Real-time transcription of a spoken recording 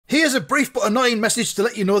Here's a brief but annoying message to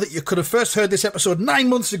let you know that you could have first heard this episode 9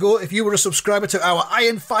 months ago if you were a subscriber to our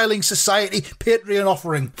Iron Filing Society Patreon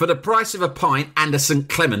offering. For the price of a pint and a St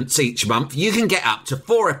Clement's each month, you can get up to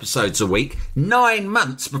 4 episodes a week, 9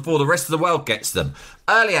 months before the rest of the world gets them.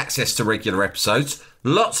 Early access to regular episodes,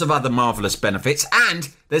 lots of other marvellous benefits, and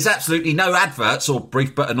there's absolutely no adverts or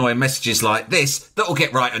brief but annoying messages like this that will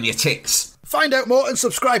get right on your tits. Find out more and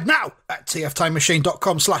subscribe now at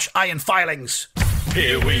tftimemachine.com/ironfilings.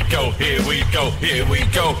 Here we go, here we go, here we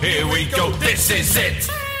go, here we go, this is it!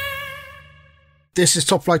 This is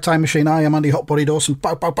Top Flight Time Machine. I am Andy Hotbody Dawson.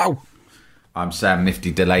 Bow, bow, bow. I'm Sam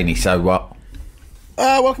Nifty Delaney, so what?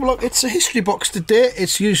 Welcome along. It's a history box today.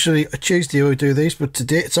 It's usually a Tuesday we do these, but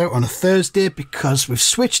today it's out on a Thursday because we've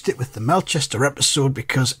switched it with the Melchester episode,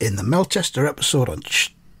 because in the Melchester episode on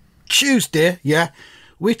Tuesday,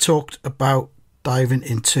 we talked about diving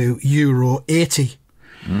into Euro 80.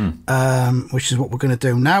 Which is what we're going to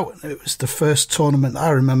do now. It was the first tournament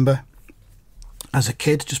I remember as a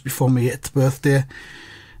kid, just before my 8th birthday.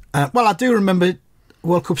 Well, I do remember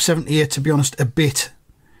World Cup 78, to be honest, a bit.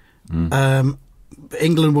 England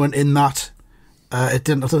weren't in that. It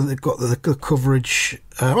didn't. I don't think they got the coverage.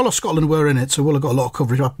 Well, Scotland were in it, so we'll have got a lot of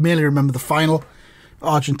coverage. I mainly remember the final,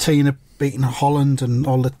 Argentina beating Holland and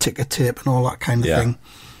all the ticker tape and all that kind of thing.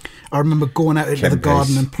 I remember going out into the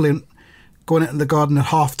garden and playing. Going out in the garden at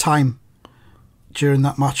half time during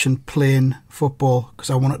that match and playing football because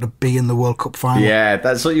I wanted to be in the World Cup final. Yeah,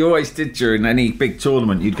 that's what you always did during any big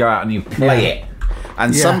tournament. You'd go out and you'd play it.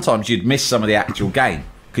 And sometimes you'd miss some of the actual game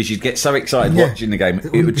because you'd get so excited watching the game,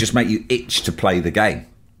 it would just make you itch to play the game.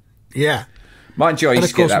 Yeah. Mind you, I used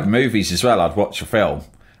to get that in movies as well. I'd watch a film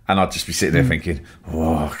and I'd just be sitting there thinking,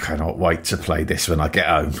 I cannot wait to play this when I get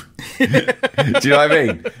home. Do you know what I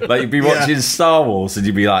mean? Like, you'd be watching Star Wars and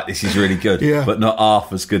you'd be like, this is really good, but not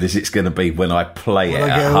half as good as it's going to be when I play it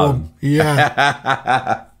at home.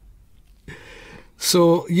 Yeah.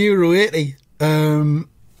 So, Euro 80,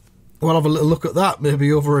 we'll have a little look at that,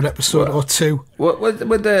 maybe over an episode or two.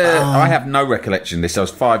 I have no recollection of this. I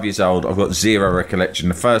was 5 years old. I've got zero recollection.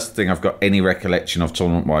 The first thing I've got any recollection of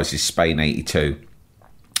tournament-wise is Spain 82.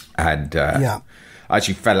 And I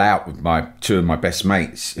actually fell out with two of my best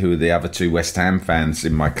mates, who were the other two West Ham fans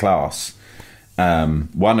in my class.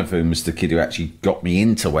 One of whom was the kid who actually got me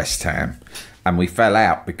into West Ham. And we fell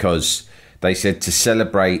out because they said to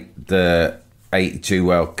celebrate the 82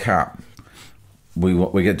 World Cup,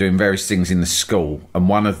 we're doing various things in the school. And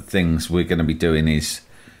one of the things we're going to be doing is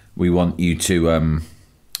we want you to...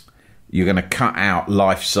 you're going to cut out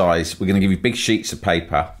life-size... We're going to give you big sheets of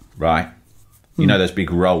paper, right? You know those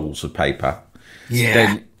big rolls of paper? Yeah.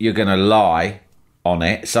 Then you're going to lie on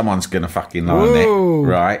it. Someone's going to fucking lie on it,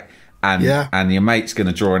 right? And your mate's going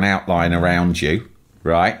to draw an outline around you,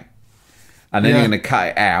 right? And then you're going to cut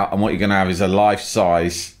it out, and what you're going to have is a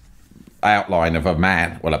life-size outline of a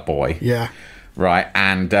man, well, a boy. Yeah. Right?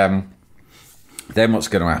 And then what's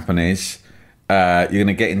going to happen is you're going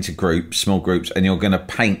to get into groups, small groups, and you're going to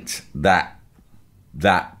paint that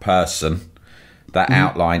person... that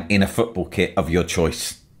outline in a football kit of your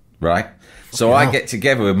choice, right? So I get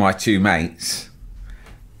together with my two mates,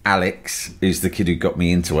 Alex, who's the kid who got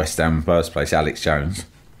me into West Ham in the first place, Alex Jones,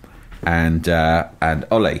 and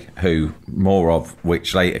Ollie, who more of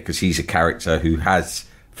which later, because he's a character who has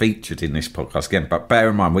featured in this podcast again. But bear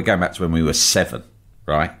in mind, we're going back to when we were 7,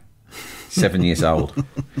 right? 7 years old.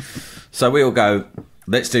 So we all go,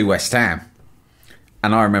 let's do West Ham.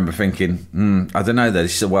 And I remember thinking, I don't know,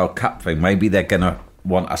 this is a World Cup thing. Maybe they're going to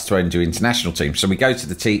want us to enter international teams. So we go to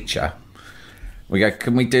the teacher. We go,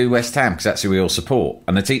 can we do West Ham? Because that's who we all support.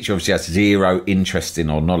 And the teacher obviously has zero interest in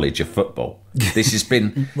or knowledge of football. This has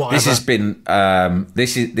been,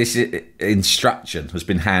 this instruction has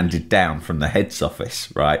been handed down from the head's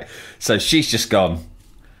office, right? So she's just gone,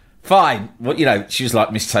 fine. Well, she was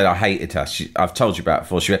like, Miss Taylor, I hated her. I've told you about it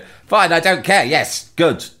before. She went, fine, I don't care. Yes,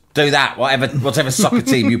 good. Do that, whatever soccer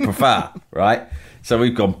team you prefer, right? So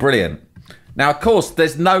we've gone, brilliant. Now, of course,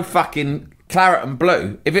 there's no fucking claret and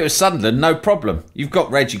blue. If it was Sunderland, no problem. You've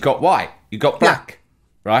got red, you've got white, you've got black,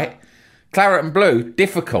 right? Claret and blue,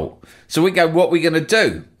 difficult. So we go, what are we going to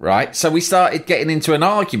do, right? So we started getting into an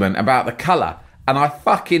argument about the colour. And I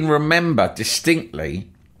fucking remember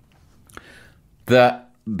distinctly that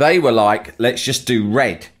they were like, let's just do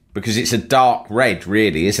red, because it's a dark red,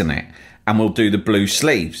 really, isn't it? And we'll do the blue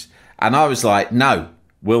sleeves. And I was like, no,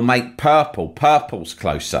 we'll make purple. Purple's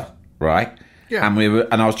closer, right? Yeah.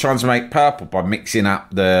 And I was trying to make purple by mixing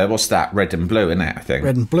up red and blue, isn't it, I think?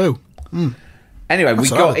 Red and blue. Anyway, we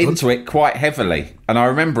got into it quite heavily. And I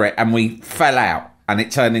remember it, and we fell out, and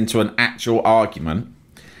it turned into an actual argument.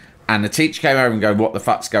 And the teacher came over and go, what the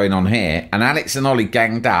fuck's going on here? And Alex and Ollie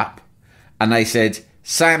ganged up and they said,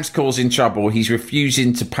 Sam's causing trouble. He's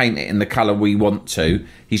refusing to paint it in the colour we want to.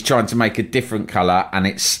 He's trying to make a different colour. And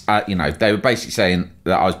it's, they were basically saying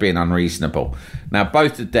that I was being unreasonable. Now,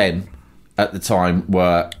 both of them at the time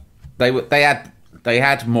they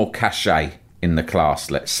had more cachet in the class,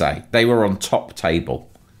 let's say. They were on top table.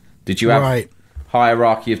 Did you have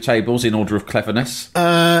hierarchy of tables in order of cleverness?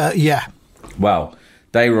 Yeah. Well,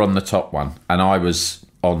 they were on the top one, and I was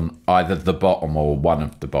on either the bottom or one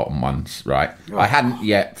of the bottom ones, right? Oh. I hadn't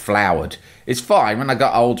yet flowered. It's fine. When I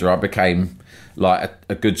got older, I became like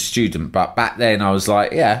a good student, but back then I was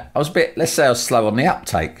like, I was a bit, let's say I was slow on the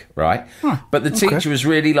uptake, right? But the teacher was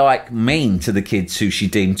really like mean to the kids who she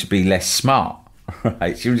deemed to be less smart,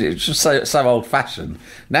 right? It was just so old-fashioned.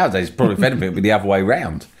 Nowadays, probably if anything, it would be the other way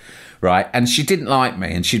round, right? And she didn't like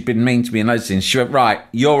me, and she'd been mean to me and loads of things. She went, right,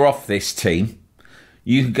 you're off this team.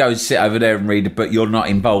 You can go and sit over there and read it, but you're not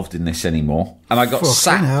involved in this anymore. And I got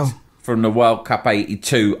sacked from the World Cup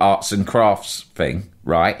 82 arts and crafts thing,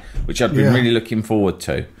 right? Which I'd been really looking forward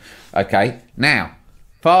to. Okay, now,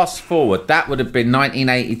 fast forward. That would have been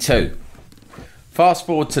 1982. Fast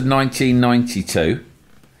forward to 1992,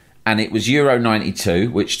 and it was Euro 92,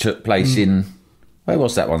 which took place in... Where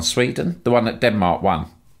was that one? Sweden? The one that Denmark won?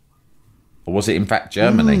 Or was it, in fact,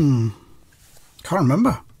 Germany? Can't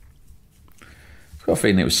remember. I've got a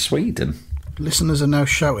feeling it was Sweden. Listeners are now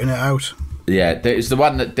shouting it out. Yeah, it was the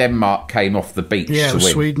one that Denmark came off the beach to win. Yeah, it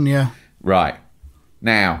was Sweden, yeah. Right.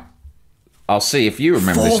 Now, I'll see if you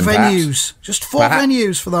remember this. 4 venues. Just 4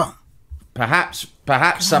 venues for that. Perhaps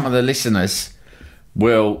some of the listeners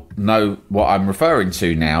will know what I'm referring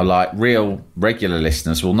to now. Like, real, regular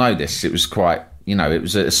listeners will know this. It was quite, it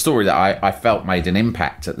was a story that I felt made an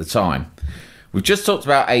impact at the time. We've just talked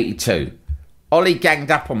about 82. Ollie ganged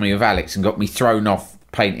up on me with Alex and got me thrown off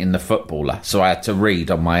painting the footballer, so I had to read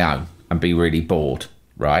on my own and be really bored,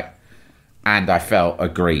 right? And I felt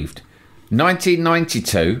aggrieved.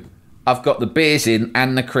 1992, I've got the beers in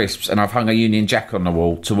and the crisps, and I've hung a Union Jack on the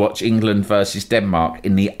wall to watch England versus Denmark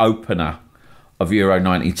in the opener of Euro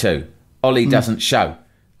 92. Ollie doesn't show.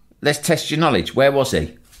 Let's test your knowledge. Where was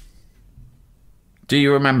he? Do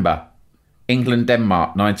you remember?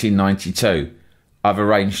 England-Denmark, 1992. I've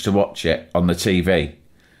arranged to watch it on the TV.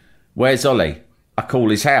 Where's Ollie? I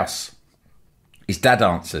call his house. His dad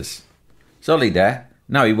answers. Is Ollie there?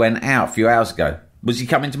 No, he went out a few hours ago. Was he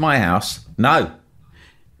coming to my house? No.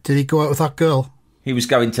 Did he go out with that girl? He was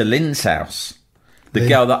going to Lynn's house. The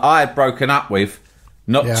girl that I had broken up with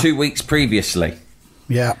not 2 weeks previously.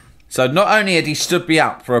 Yeah. So not only had he stood me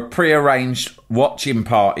up for a pre-arranged watching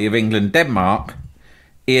party of England-Denmark,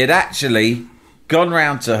 he had actually gone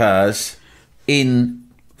round to hers in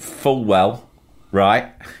full well,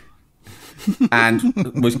 right?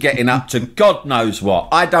 And was getting up to God knows what.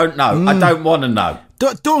 I don't know. I don't want to know.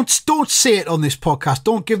 Don't say it on this podcast.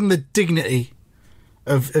 Don't give him the dignity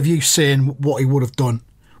of you saying what he would have done.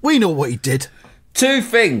 We know what he did. 2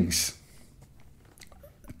 things.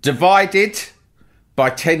 Divided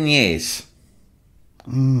by 10 years.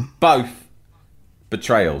 Both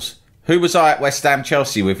betrayals. Who was I at West Ham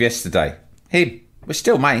Chelsea with yesterday? Him. We're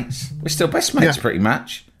still mates. We're still best mates, pretty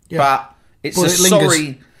much. Yeah. But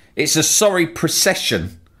it's a sorry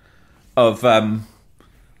procession of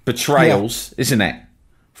betrayals, isn't it?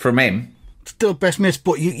 From him. Still best mates,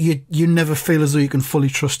 but you never feel as though you can fully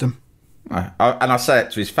trust him. And I say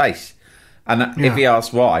it to his face. And if he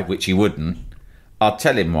asks why, which he wouldn't, I'd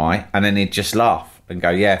tell him why, and then he'd just laugh and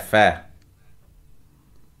go, yeah, fair.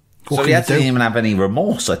 So he doesn't even have any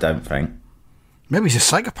remorse, I don't think. Maybe he's a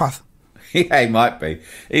psychopath. Yeah, he might be.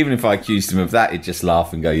 Even if I accused him of that, he'd just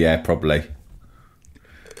laugh and go, yeah, probably.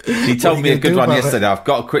 He told me a good one yesterday. I've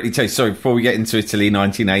got to quickly tell you, sorry, before we get into Italy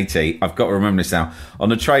 1980, I've got to remember this now. On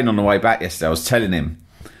the train on the way back yesterday, I was telling him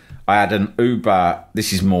I had an Uber.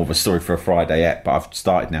 This is more of a story for a Friday yet, but I've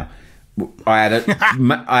started now. I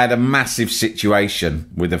had a massive situation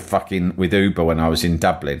with Uber when I was in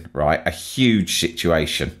Dublin, right? A huge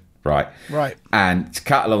situation. Right. And to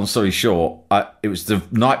cut a long story short, it was the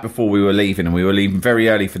night before we were leaving, and we were leaving very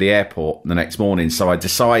early for the airport the next morning. So I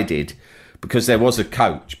decided, because there was a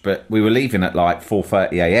coach, but we were leaving at like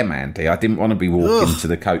 4:30 a.m, Andy. I didn't want to be walking to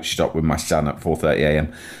the coach stop with my son at 4:30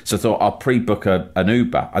 a.m. So I thought I'll pre-book an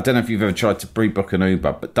Uber. I don't know if you've ever tried to pre-book an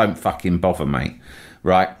Uber, but don't fucking bother, mate.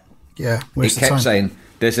 Right? Yeah. He kept saying,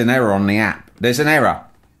 there's an error on the app. There's an error.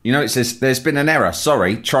 You know, it says, there's been an error.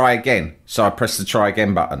 Sorry, try again. So I press the try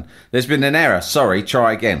again button. There's been an error. Sorry,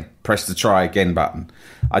 try again. Press the try again button.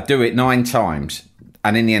 I do it 9 times.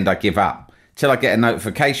 And in the end, I give up. Till I get a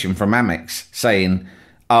notification from Amex saying,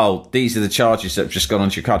 oh, these are the charges that have just gone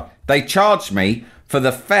onto your card. They charged me for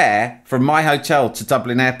the fare from my hotel to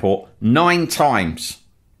Dublin Airport 9 times.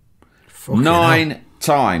 Fucking 9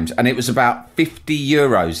 times. And it was about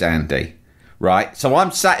 €50, Andy. Right? So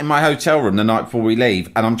I'm sat in my hotel room the night before we leave,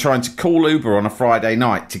 and I'm trying to call Uber on a Friday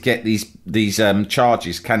night to get these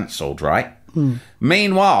charges cancelled, right?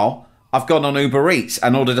 Meanwhile, I've gone on Uber Eats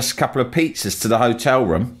and ordered us a couple of pizzas to the hotel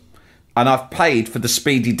room, and I've paid for the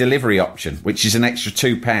speedy delivery option, which is an extra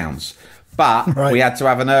 £2. But we had to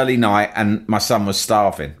have an early night, and my son was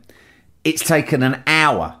starving. It's taken an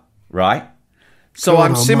hour, right? So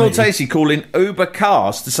I'm simultaneously calling Uber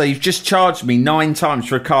cars to say, you've just charged me 9 times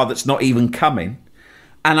for a car that's not even coming.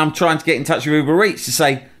 And I'm trying to get in touch with Uber Eats to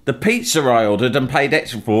say, the pizza I ordered and paid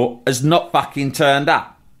extra for has not fucking turned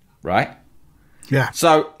up, right? Yeah.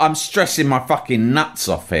 So I'm stressing my fucking nuts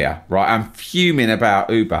off here, right? I'm fuming about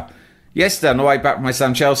Uber. Yesterday, on the way back from my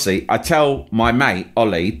son Chelsea, I tell my mate,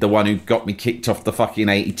 Ollie, the one who got me kicked off the fucking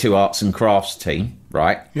 82 Arts and Crafts team,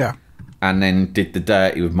 right? Yeah. And then did the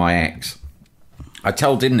dirty with my ex. I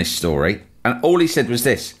told him this story, and all he said was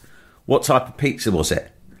this: what type of pizza was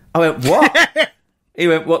it? I went, what? He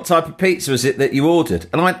went, what type of pizza was it that you ordered?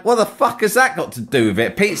 And I went, what the fuck has that got to do with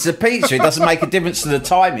it? Pizza. It doesn't make a difference to the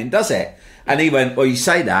timing, does it? And he went, well, you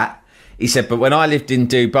say that. He said, but when I lived in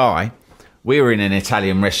Dubai, we were in an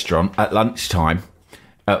Italian restaurant at lunchtime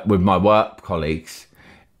with my work colleagues,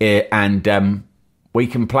 and we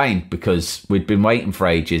complained because we'd been waiting for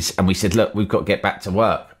ages, and we said, look, we've got to get back to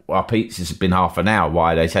work. Our pizzas have been half an hour.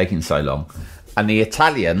 Why are they taking so long? And the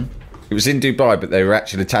Italian, it was in Dubai, but they were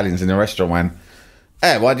actual Italians in the restaurant, went,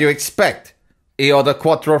 hey, what do you expect? Io order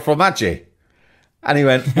quattro formaggi. And he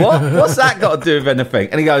went, what? What's that got to do with anything?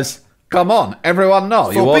 And he goes, come on, everyone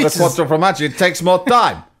knows. You order quattro formaggi, it takes more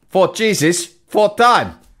time. 4 cheeses, 4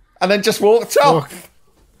 time. And then just walked off.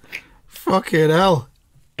 Fucking hell.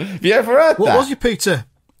 Have you ever heard that? What was your pizza?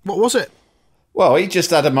 What was it? Well, he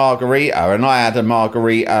just had a margarita, and I had a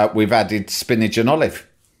margarita with added spinach and olive.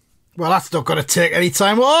 Well, that's not going to take any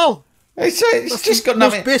time at all. It's just got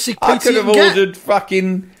nothing. Basic I pizza could have ordered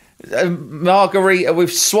fucking margarita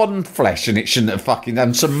with swan flesh, and it shouldn't have fucking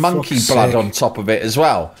done some monkey blood on top of it as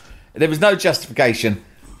well. There was no justification.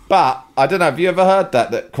 But I don't know. Have you ever heard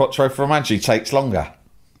that quattro formaggi takes longer?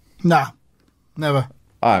 Nah, never.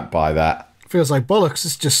 I don't buy that. Feels like bollocks.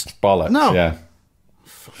 It's just bollocks. No. Yeah.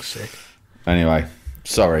 Fuck's sake. Anyway,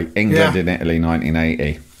 sorry. England in Italy,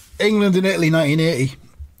 1980. England in Italy, 1980.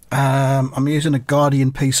 I'm using a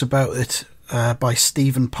Guardian piece about it by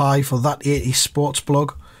Stephen Pye for That 80s Sports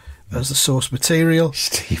blog as the source material.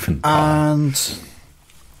 Stephen Pye. And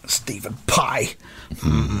Stephen Pye.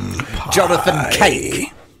 Jonathan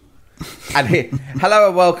Cake. And here, hello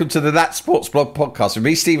and welcome to the That Sports blog podcast with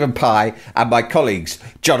me, Stephen Pye, and my colleagues,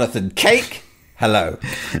 Jonathan Cake. Hello.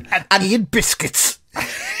 And Ian Biscuits.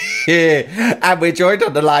 Yeah, and we're joined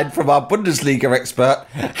on the line from our Bundesliga expert,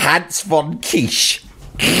 Hans von Quiche.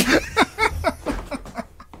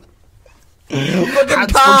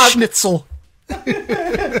 Hans von Schnitzel.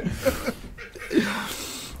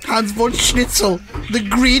 Hans von Schnitzel, the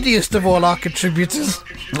greediest of all our contributors.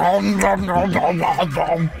 So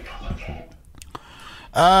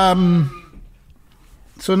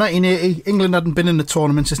 1980, England hadn't been in the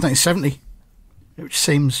tournament since 1970, which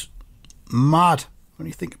seems mad when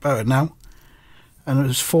you think about it now. And it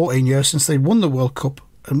was 14 years since they won the World Cup,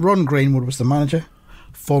 and Ron Greenwood was the manager,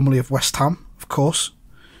 formerly of West Ham, of course.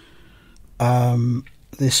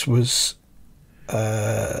 This was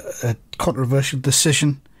a controversial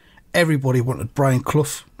decision. Everybody wanted Brian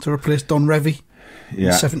Clough to replace Don Revie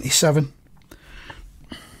in 77.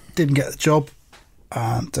 Didn't get the job.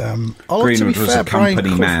 And Greenwood was a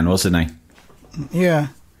company man, wasn't he? Yeah.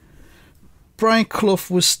 Brian Clough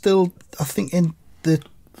was still, I think, in the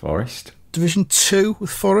Forest Division 2 with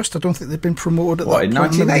Forest. I don't think they'd been promoted at that in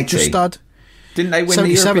point. 1980? Just had. Didn't they win the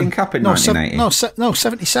European Cup in 1980? No,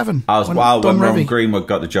 77. When Ron Greenwood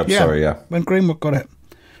got the job, when Greenwood got it.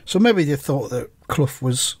 So maybe they thought that Clough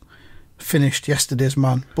was finished, yesterday's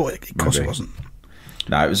man, but of course it wasn't.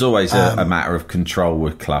 No, it was always a matter of control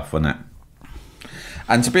with Clough, wasn't it?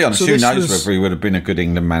 And to be honest, who knows whether he would have been a good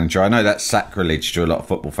England manager. I know that's sacrilege to a lot of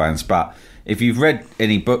football fans, but if you've read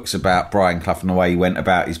any books about Brian Clough and the way he went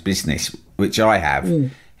about his business, which I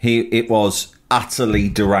have, it was utterly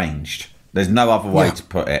deranged. There's no other way to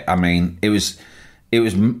put it. I mean, it was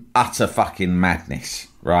utter fucking madness,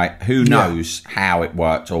 right? Who knows how it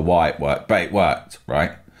worked or why it worked, but it worked,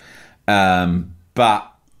 right?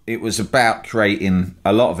 But it was about creating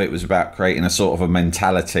a sort of a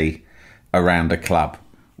mentality around a club,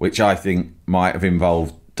 which I think might have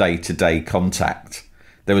involved day-to-day contact.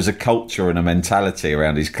 there was a culture and a mentality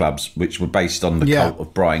around his clubs which were based on the cult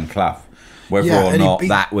of Brian Clough. Whether or not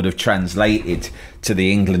that would have translated to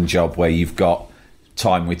the England job where you've got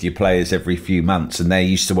time with your players every few months and they're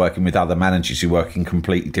used to working with other managers who work in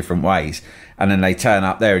completely different ways, and then they turn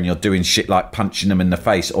up there and you're doing shit like punching them in the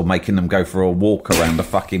face or making them go for a walk around the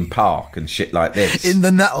fucking park and shit like this. In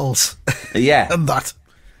the nettles. Yeah. And that.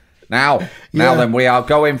 Now then, we are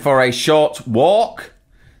going for a short walk.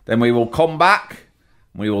 Then we will come back.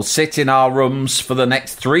 We will sit in our rooms for the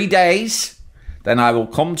next 3 days. Then I will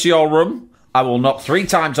come to your room. I will knock 3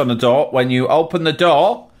 times on the door. When you open the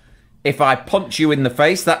door, if I punch you in the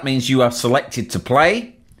face, that means you are selected to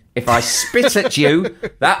play. If I spit at you,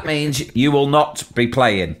 that means you will not be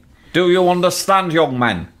playing. Do you understand, young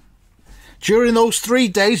man? During those 3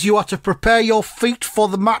 days, you are to prepare your feet for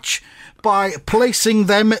the match by placing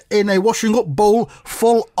them in a washing up bowl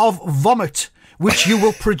full of vomit, which you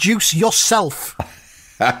will produce yourself.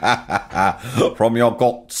 From your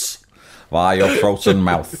guts, via your throat and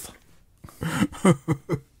mouth.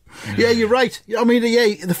 Yeah, you're right. I mean,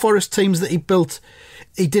 the Forest teams that he built,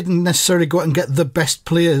 he didn't necessarily go out and get the best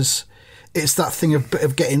players. It's that thing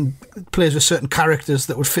of getting players with certain characters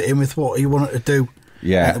that would fit in with what he wanted to do.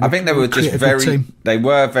 Yeah, I think they were just they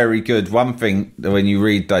were very good. One thing, when you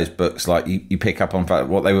read those books, like you pick up on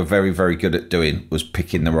what they were very, very good at doing was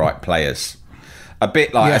picking the right players. A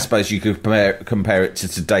bit like, I suppose you could compare it to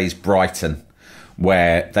today's Brighton,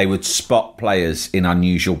 where they would spot players in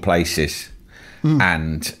unusual places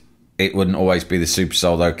and it wouldn't always be the super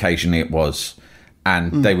star, though occasionally it was.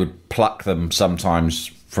 And they would pluck them sometimes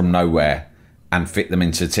from nowhere and fit them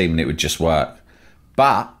into a team and it would just work.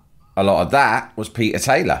 But a lot of that was Peter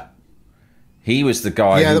Taylor. He was the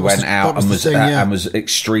guy who went out and was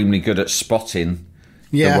extremely good at spotting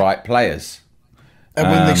the right players. And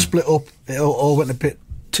when they split up, it all went a bit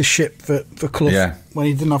to shit for Clough when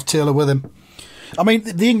he didn't have Taylor with him. I mean,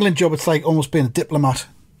 the England job, it's like almost being a diplomat.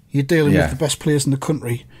 You're dealing with the best players in the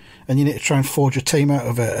country and you need to try and forge a team out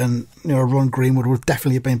of it. And, Ron Greenwood would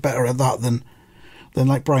definitely have been better at that than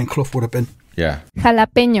like Brian Clough would have been. Yeah.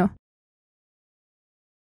 Jalapeño.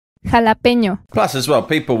 Plus, as well,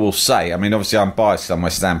 people will say, I mean, obviously I'm biased on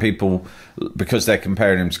West Ham. People, because they're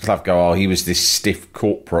comparing him to Clough, go, oh, he was this stiff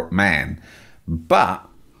corporate man. But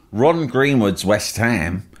Ron Greenwood's West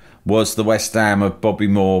Ham was the West Ham of Bobby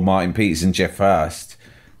Moore, Martin Peters and Geoff Hurst.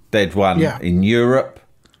 They'd won in Europe.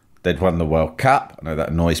 They'd won the World Cup. I know that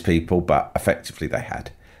annoys people, but effectively they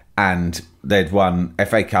had. And they'd won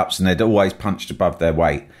FA Cups and they'd always punched above their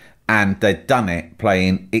weight. And they'd done it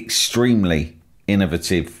playing extremely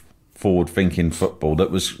innovative, forward-thinking football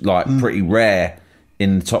that was like pretty rare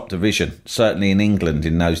in the top division, certainly in England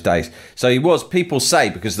in those days. So he was, people say,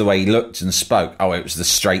 because of the way he looked and spoke, oh, it was the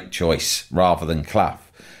straight choice rather than Clough.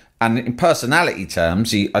 And in personality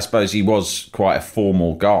terms, I suppose he was quite a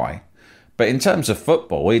formal guy. But in terms of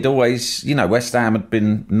football, he'd always, West Ham had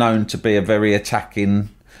been known to be a very attacking,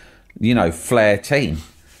 flair team.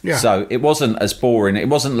 Yeah. So it wasn't as boring. It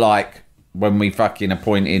wasn't like when we fucking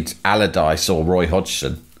appointed Allardyce or Roy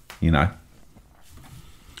Hodgson,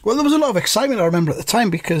 Well, there was a lot of excitement, I remember, at the time,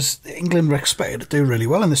 because England were expected to do really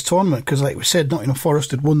well in this tournament, because, like we said, Nottingham Forest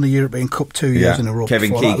had won the European Cup 2 years in a row.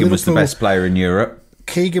 Kevin Keegan was the best player in Europe.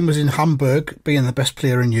 Keegan was in Hamburg, being the best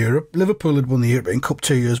player in Europe. Liverpool had won the European Cup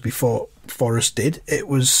 2 years before Forest did. It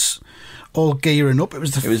was all gearing up. It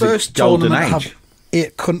was the first tournament to have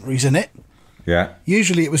 8 countries in it. Yeah.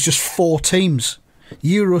 Usually it was just 4 teams.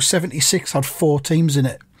 Euro 76 had 4 teams in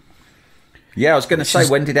it. Yeah, I was going to say,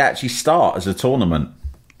 when did it actually start as a tournament?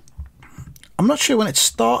 I'm not sure when it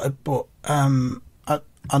started, but I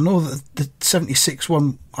know that the 76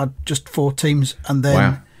 one had just 4 teams, and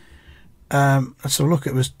then let's have a look.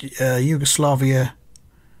 It was Yugoslavia,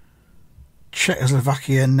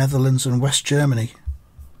 Czechoslovakia, Netherlands, and West Germany.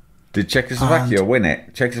 Did Czechoslovakia win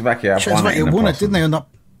it? Czechoslovakia won it, didn't they? On that,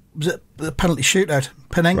 was it the penalty shootout?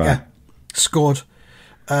 Panenka scored.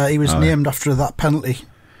 He was named after that penalty.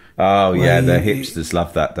 Oh, yeah, the hipsters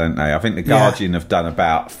love that, don't they? I think The Guardian have done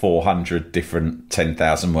about 400 different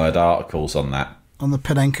 10,000-word articles on that. On the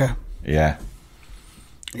Panenka. Yeah.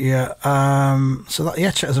 Yeah. So,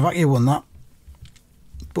 Czechoslovakia won that.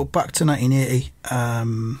 But back to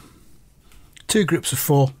 1980, 2 groups of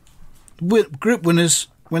 4. Group winners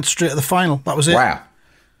went straight to the final. That was it. Wow.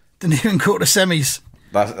 Didn't even go to semis.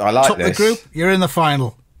 I like Top this. Top the group, you're in the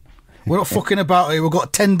final. We're not fucking about here. We've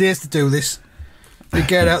got 10 days to do this. We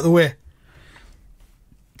get out of the way.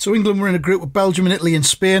 So England were in a group with Belgium and Italy and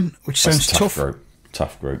Spain, which sounds tough.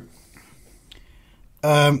 Tough group.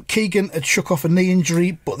 Keegan had shook off a knee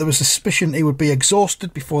injury, but there was a suspicion he would be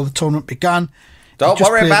exhausted before the tournament began. Don't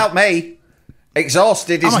worry about me.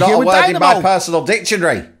 Exhausted is I'm a not a human word in my dynamo. personal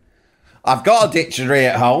dictionary. I've got a dictionary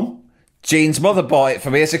at home. Jean's mother bought it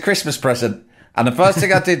for me as a Christmas present. And the first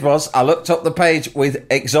thing I did was I looked up the page with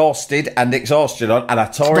exhausted and exhaustion on, and I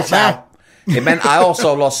tore it out. It meant I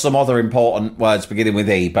also lost some other important words beginning with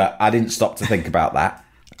E, but I didn't stop to think about that.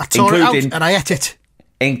 I tore it out and I ate it.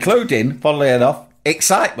 Including, funnily enough,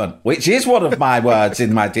 excitement, which is one of my words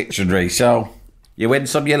in my dictionary. So you win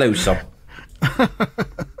some, you lose some.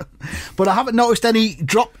 But I haven't noticed any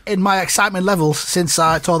drop in my excitement levels since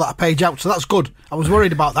I tore that page out, so that's good. I was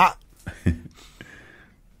worried about that.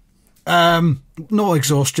 No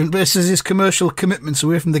exhaustion. But this is his commercial commitments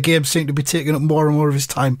away from the game seem to be taking up more and more of his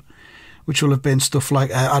time, which will have been stuff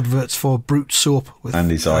like adverts for Brute soap with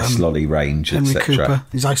And his Ice Lolly range, Henry etc. Cooper,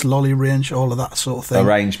 his Ice Lolly range, all of that sort of thing.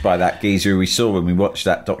 Arranged by that geezer we saw when we watched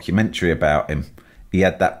that documentary about him. He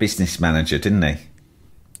had that business manager, didn't he?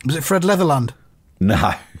 Was it Fred Leatherland?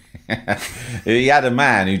 No. He had a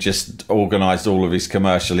man who just organised all of his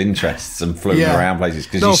commercial interests and flew him around places.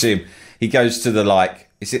 Because you see him, he goes to the, like,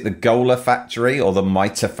 is it the Gola factory or the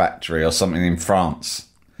Mitre factory or something in France?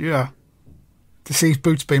 Yeah. To see his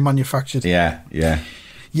boots being manufactured. Yeah.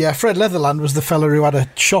 Yeah, Fred Leatherland was the fella who had a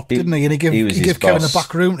shop, didn't he? And he gave Kevin a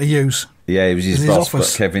back room to use. Yeah, he was his boss,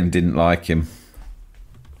 office. but Kevin didn't like him.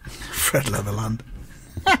 Fred Leatherland.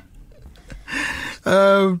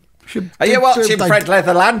 Are you watching Fred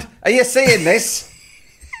Leatherland? Are you seeing this?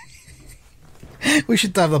 We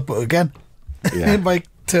should have that book again. Yeah. It might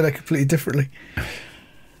turn out completely differently.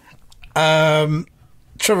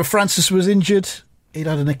 Trevor Francis was injured. He'd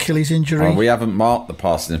had an Achilles injury. Oh, we haven't marked the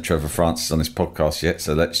passing of Trevor Francis on this podcast yet,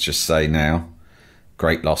 so let's just say now,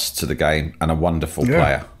 great loss to the game and a wonderful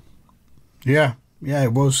player. Yeah,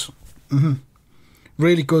 it was. Mm-hmm.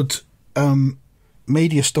 Really good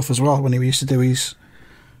media stuff as well when he used to do his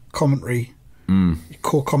commentary,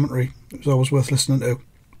 core commentary. It was always worth listening to.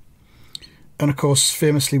 And of course,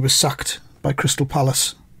 famously was sacked by Crystal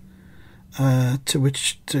Palace, sacked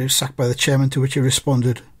by the chairman, to which he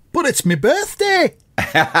responded, "But it's my birthday."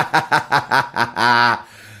 Yeah,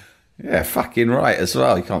 fucking right as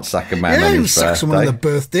well. You can't sack a man on you his sack birthday. someone on their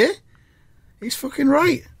birthday. He's fucking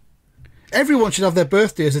right. Everyone should have their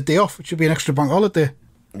birthday as a day off. It should be an extra bank holiday.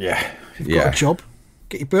 Yeah. You've got a job.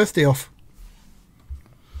 Get your birthday off.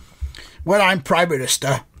 Well, I'm Prime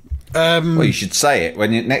Minister. Well, you should say it.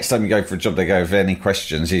 Next time you go for a job, they go, "If any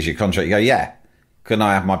questions, here's your contract." You go, "Yeah, can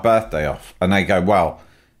I have my birthday off?" And they go, "Well,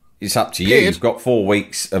 it's up to you. Kid. You've got 4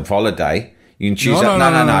 weeks of holiday. You can choose No,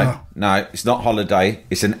 that." No, it's not holiday.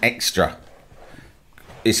 It's an extra.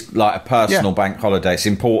 It's like a personal bank holiday. It's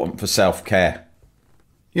important for self-care.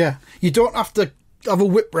 Yeah. You don't have to have a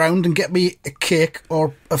whip round and get me a cake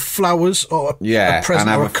or a flowers or a present and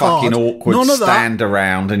have or a a card. fucking awkward None of stand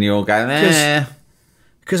around and you'll go,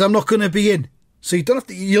 because I'm not going to be in. So you don't have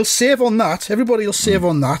to. You'll save on that. Everybody will save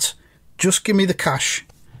on that. Just give me the cash.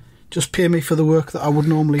 Just pay me for the work that I would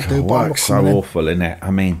normally do. But Work's so awful, isn't it?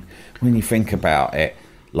 I mean, when you think about it,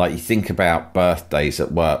 like you think about birthdays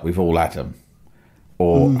at work, we've all had them,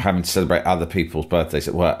 or having to celebrate other people's birthdays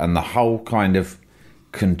at work, and the whole kind of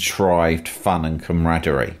contrived fun and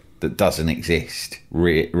camaraderie that doesn't exist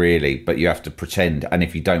really, but you have to pretend, and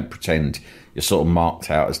if you don't pretend, you're sort of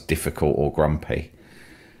marked out as difficult or grumpy.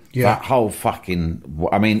 That whole fucking,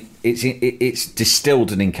 I mean, it's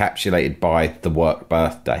distilled and encapsulated by the work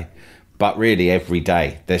birthday, but really every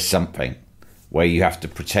day there's something where you have to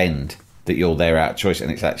pretend that you're there out of choice,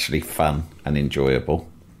 and it's actually fun and enjoyable.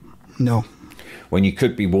 No. When you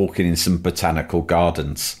could be walking in some botanical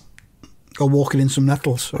gardens. Or walking in some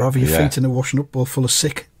nettles, or having your feet in a washing up bowl full of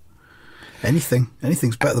sick.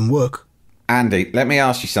 Anything's better than work. Andy, let me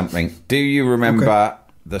ask you something. Do you remember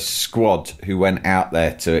the squad who went out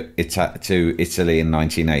there to Italy in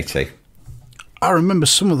 1980? I remember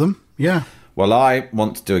some of them, yeah. Well, I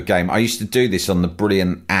want to do a game. I used to do this on the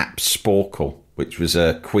brilliant app Sporkle, which was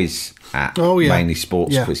a quiz app, mainly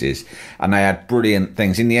sports quizzes. And they had brilliant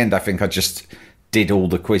things. In the end, I think I just did all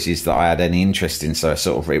the quizzes that I had any interest in, so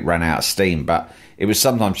it ran out of steam. But it was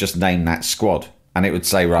sometimes just name that squad. And it would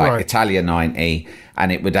say, right, Italia 90,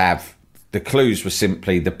 and it would have, the clues were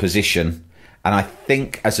simply the position. And I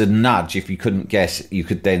think as a nudge, if you couldn't guess, you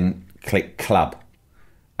could then click club.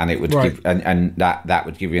 And it would give, and that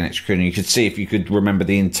would give you an extra clue. And you could see if you could remember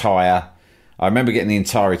the entire, I remember getting the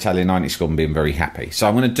entire Italia 90 squad and being very happy. So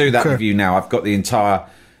I'm going to do that with you now. I've got the entire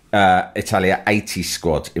Italia 80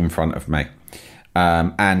 squad in front of me.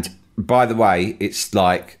 And by the way, it's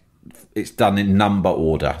done in number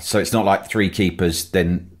order. So it's not like 3 keepers,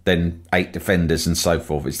 then 8 defenders and so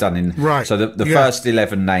forth. It's done in... Right. So the first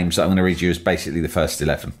 11 names that I'm going to read you is basically the first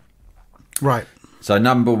 11. Right. So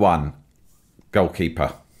number 1,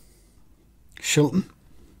 Goalkeeper. Shilton.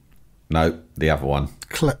 No, the other one.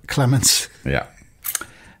 Clements. Yeah.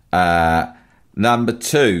 Number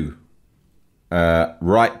 2,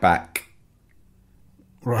 right back.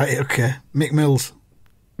 Right, okay. Mick Mills.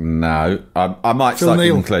 No, I might Phil start Neal.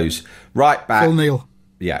 giving clues. Right back. Phil Neal.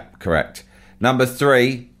 Yeah, correct. Number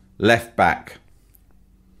 3, left back.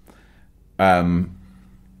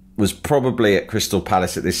 Was probably at Crystal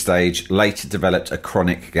Palace at this stage. Later developed a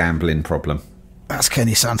chronic gambling problem. That's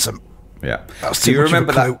Kenny Sansom. Yeah. That's Do too you much of a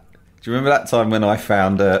remember clue. that? Do you remember that time when I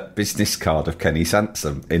found a business card of Kenny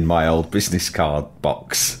Sansom in my old business card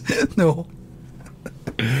box? No.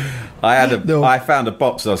 I found a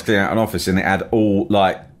box that I was cleaning out an office, and it had all,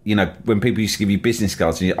 like, you know, when people used to give you business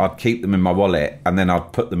cards, I'd keep them in my wallet and then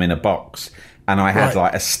I'd put them in a box. And I had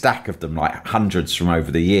like a stack of them, like hundreds from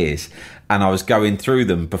over the years. And I was going through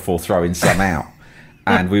them before throwing some out.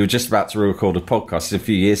 And we were just about to record a podcast a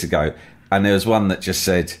few years ago. And there was one that just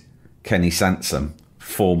said, Kenny Sansom,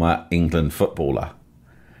 former England footballer.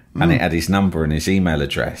 And it had his number and his email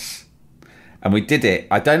address. And we did it.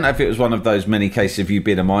 I don't know if it was one of those many cases of you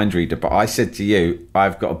being a mind reader, but I said to you,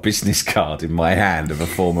 I've got a business card in my hand of a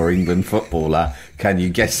former England footballer. Can you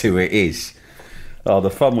guess who it is? Oh,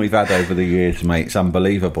 the fun we've had over the years, mate. It's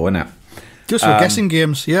unbelievable, isn't it? Just for guessing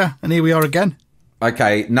games, yeah. And here we are again.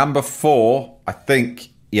 Okay, number 4, I think,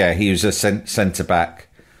 yeah, he was a centre-back.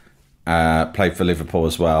 Played for Liverpool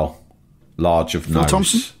as well. Large of nose.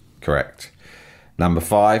 Thompson? Correct. Number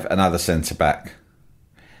 5, another centre-back.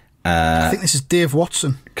 I think this is Dave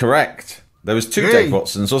Watson. Correct. There was 2 Dave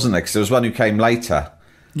Watsons, wasn't there? Because there was one who came later.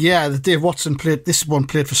 Yeah, the Dave Watson played. This one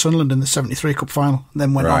played for Sunderland in the '73 Cup final, and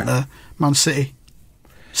then went on to Man City,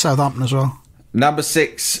 Southampton as well. Number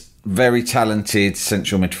 6, very talented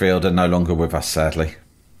central midfielder, no longer with us, sadly.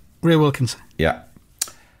 Ray Wilkins. Yeah.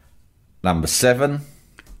 Number 7,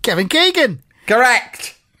 Kevin Keegan.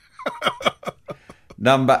 correct.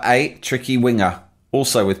 Number 8, tricky winger,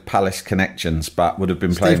 also with Palace connections, but would have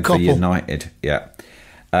been playing for United. Yeah.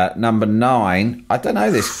 Number 9, I don't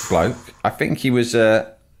know this bloke. I think he was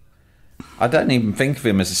I don't even think of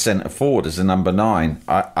him as a centre forward, as a number 9.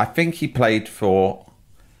 I think he played for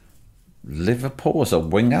Liverpool as a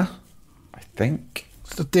winger, I think.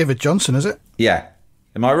 It's David Johnson, is it? Yeah.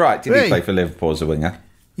 Am I right? Did he play for Liverpool as a winger?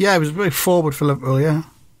 Yeah, he was very forward for Liverpool, yeah.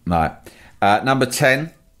 No. Number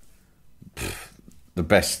 10, the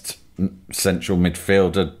best central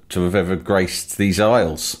midfielder to have ever graced these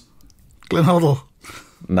Isles. Glenn Hoddle.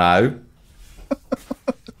 No.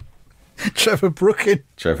 Trevor Brooking.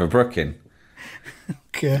 Trevor Brooking.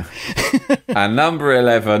 Okay. And number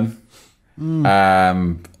 11,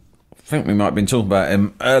 I think we might have been talking about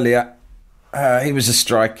him earlier. He was a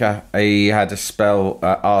striker. He had a spell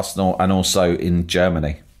at Arsenal and also in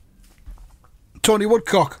Germany. Tony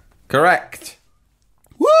Woodcock. Correct.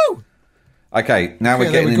 Woo! Okay, now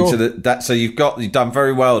we're getting into that. So you've done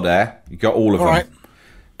very well there. You've got all of them. Right.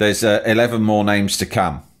 There's 11 more names to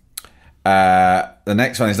come. The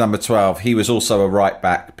next one is number 12. He was also a right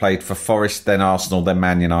back, played for Forest, then Arsenal, then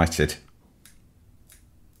Man United.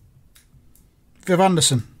 Viv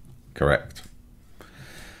Anderson. Correct.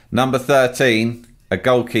 Number 13, a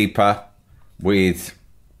goalkeeper with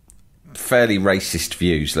fairly racist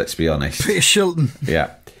views, let's be honest. Peter Shilton.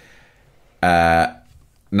 Yeah.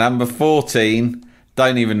 Number 14,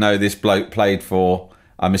 don't even know this bloke played for.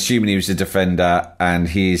 I'm assuming he was a defender, and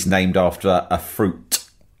he is named after a fruit.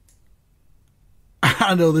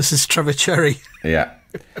 I know this is Trevor Cherry. Yeah.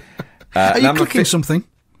 Are you clicking something?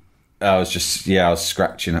 I was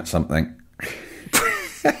scratching at something.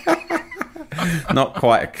 Not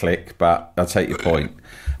quite a click, but I'll take your point.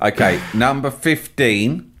 Okay, number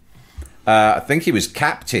 15. I think he was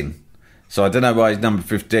captain. So I don't know why he's number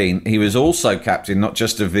 15. He was also captain, not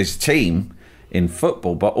just of his team in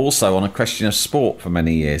football, but also on A Question of Sport for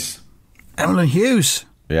many years. Emlyn Hughes.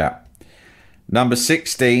 Yeah. Number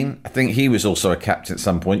 16, I think he was also a captain at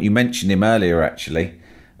some point. You mentioned him earlier, actually.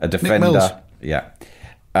 A defender. Yeah.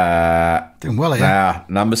 Doing well, yeah.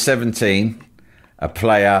 Number 17, a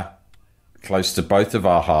player close to both of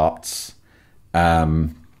our hearts.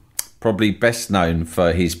 Probably best known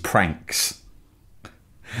for his pranks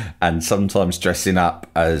and sometimes dressing up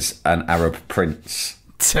as an Arab prince.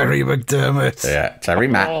 Terry McDermott. Yeah, Terry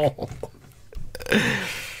Mack.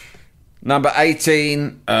 Number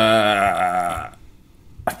 18, I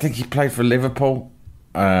think he played for Liverpool.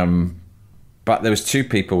 But there was 2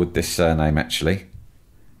 people with this surname, actually.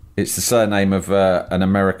 It's the surname of an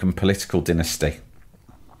American political dynasty.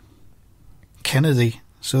 Kennedy.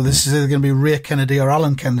 So this is either going to be Ray Kennedy or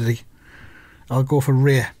Alan Kennedy. I'll go for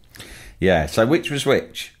Ray. Yeah, so which was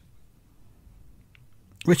which?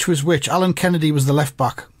 Which was which? Alan Kennedy was the left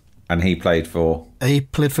back. And he played for... They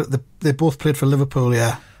both played for Liverpool,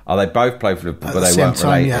 yeah. Oh, they both played for Liverpool, but they weren't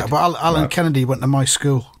time, related. Yeah, but Alan Kennedy went to my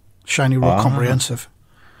school, Shiny Road Comprehensive.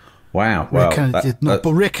 Wow.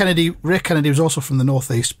 But Ray Kennedy was also from the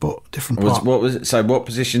northeast, but different part. What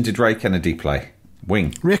position did Ray Kennedy play?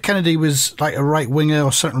 Wing. Ray Kennedy was like a right winger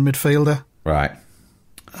or central midfielder. Right.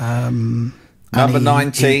 Number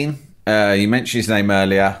 19. You mentioned his name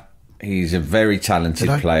earlier. He's a very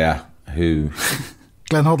talented player who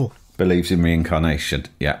Glenn Hoddle believes in reincarnation.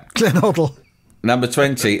 Yeah. Glenn Hoddle. Number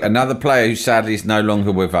 20, another player who sadly is no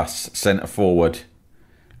longer with us, centre forward.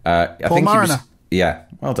 Paul Mariner. Yeah,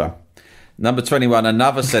 well done. Number 21,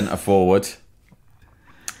 another centre forward.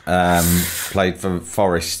 Played for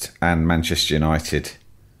Forest and Manchester United.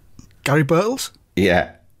 Gary Birtles?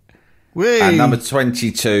 Yeah. Whee. And number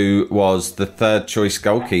 22 was the third choice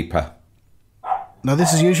goalkeeper. Now,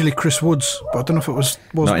 this is usually Chris Woods, but I don't know if it was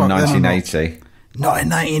not back in 1980. Not in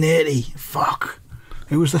 1980. Fuck.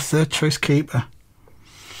 Who was the third choice keeper?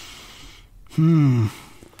 I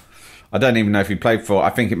don't even know if he played for... I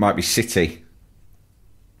think it might be City.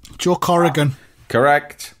 Joe Corrigan.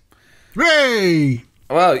 Correct. Hooray!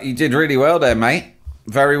 Well, you did really well there, mate.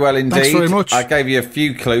 Very well indeed. Thanks very much. I gave you a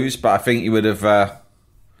few clues, but I think you would have...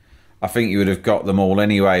 I think you would have got them all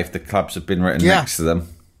anyway if the clubs had been written next to them.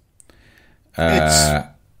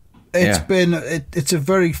 It's a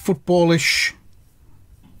very footballish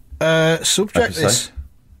subject. This,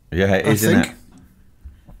 yeah, it is, isn't it?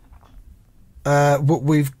 But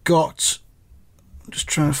we've got. I'm just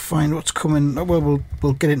trying to find what's coming. Well,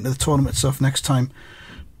 we'll get into the tournament stuff next time,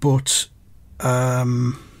 but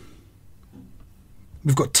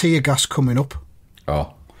we've got tear gas coming up.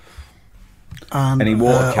 Oh. And, any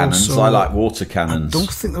water cannons? Also, I like water cannons. I don't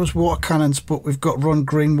think there was water cannons, but we've got Ron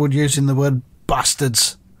Greenwood using the word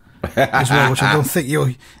bastards as well, which I don't think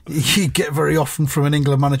you get very often from an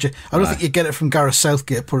England manager. I don't think you get it from Gareth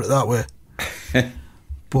Southgate, put it that way.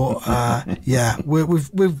 But yeah, we've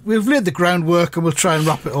laid the groundwork, and we'll try and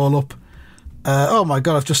wrap it all up. Oh my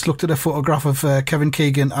God! I've just looked at a photograph of Kevin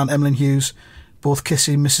Keegan and Emlyn Hughes, both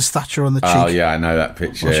kissing Mrs. Thatcher on the cheek. Oh yeah, I know that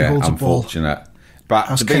picture. While she holds a ball. Unfortunate. But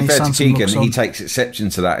As to be Kenny fair to Sansom Keegan, he takes exception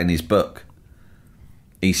to that in his book.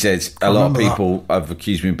 He says a lot of people have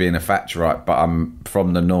accused me of being a Thatcherite, but I'm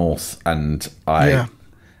from the north, and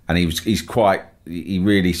he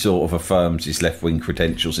really sort of affirms his left wing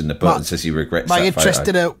credentials in the book and says he regrets that. My interest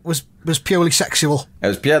in it was purely sexual. It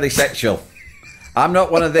was purely sexual. I'm not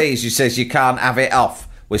one of these who says you can't have it off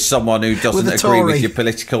with someone who doesn't agree with your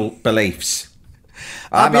political beliefs.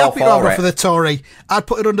 I'd be happy to have it for the Tory. I'd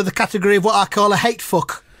put it under the category of what I call a hate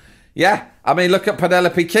fuck. Yeah, I mean, look at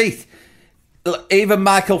Penelope Keith. Even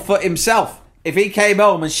Michael Foot himself, if he came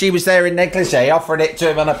home and she was there in negligee offering it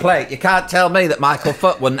to him on a plate, you can't tell me that Michael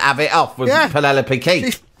Foot wouldn't have it off with Penelope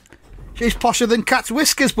Keith. She's posher than cat's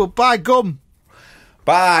whiskers, but by gum.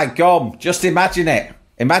 By gum, just imagine it.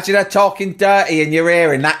 Imagine her talking dirty in your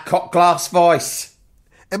ear in that cut glass voice.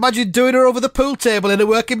 Imagine doing her over the pool table in a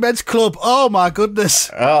working men's club. Oh, my goodness.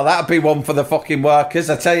 Oh, that'd be one for the fucking workers,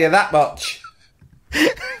 I tell you that much.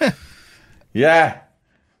 Yeah.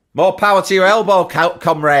 More power to your elbow,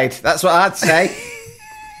 comrade. That's what I'd say.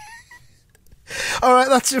 All right,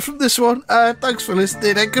 that's it from this one. Thanks for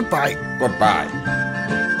listening, and goodbye. Goodbye.